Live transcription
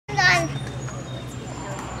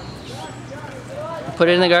put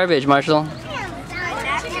it in the garbage, Marshall.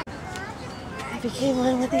 I became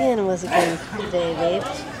one with the animals again today, babe.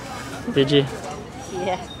 Did you?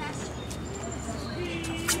 Yeah.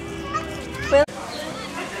 Well,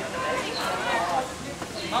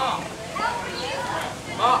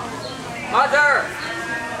 Mother!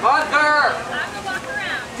 Mother!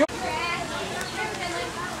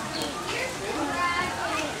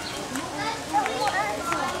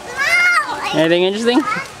 Anything interesting?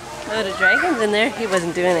 oh, the dragon's in there. He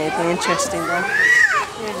wasn't doing anything interesting though.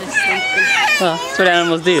 He was just sleeping. Well, that's what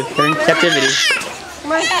animals do. They're in captivity.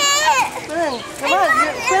 Come on. Come on.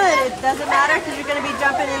 Quillen, it doesn't matter because you're going to be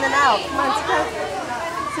jumping in and out. Come on, sit down.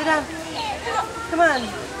 Sit down. Come on.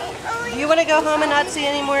 Do you want to go home and not see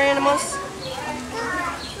any more animals?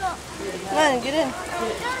 Come on, get in.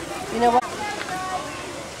 You know what?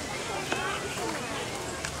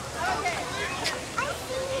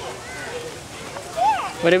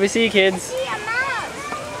 What did we see, kids?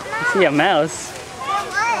 I see a mouse.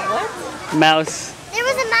 What? Mouse. There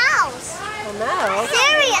was a mouse. A mouse?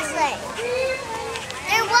 Seriously.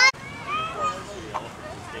 There was.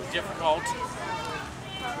 It's difficult.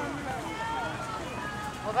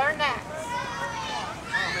 Well, they're next.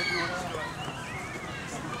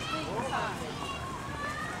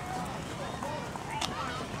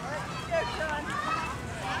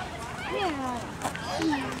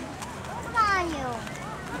 Come on, you.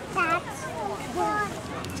 That's one.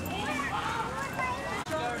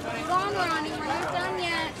 Go on, Ronnie. We're not done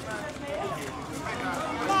yet.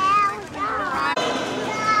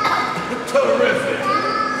 Terrific!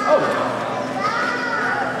 Oh!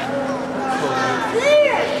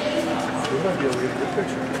 We might be able to get a good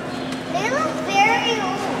picture. They look very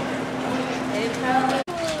old.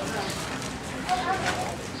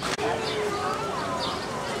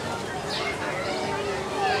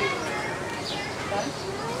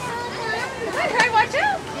 Hey, watch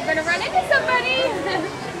out! You're gonna run into somebody.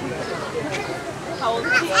 How old is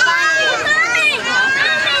she?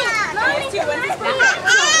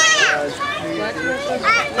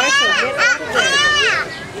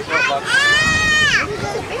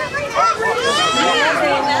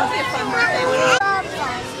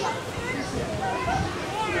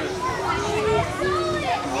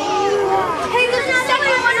 Hey, there's a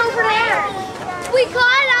second one over there. We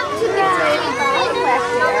got up to the table back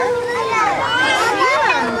there.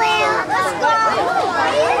 Let's go.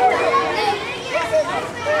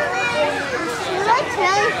 She looks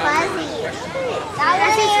really fuzzy. That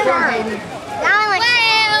was his fur. That one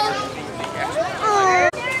looks.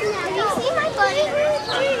 Have you seen my buddy?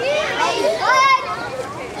 Hey, bud.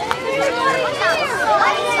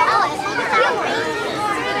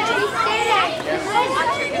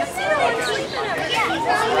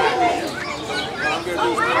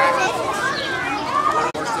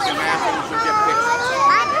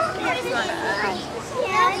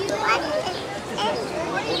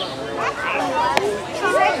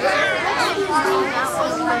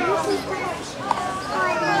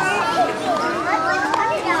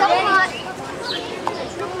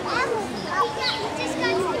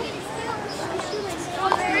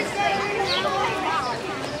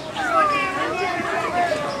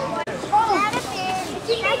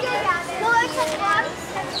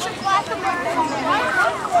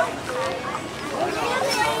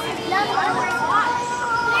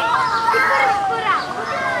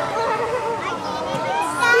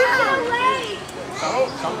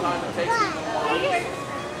 Sometimes it takes even more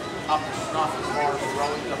up to snuff as far as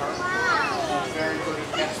throwing to her. She's very good at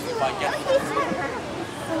catching it by getting it.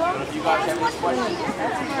 But if you guys have any questions,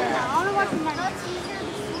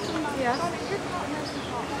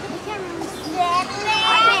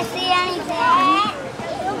 I can't see anything.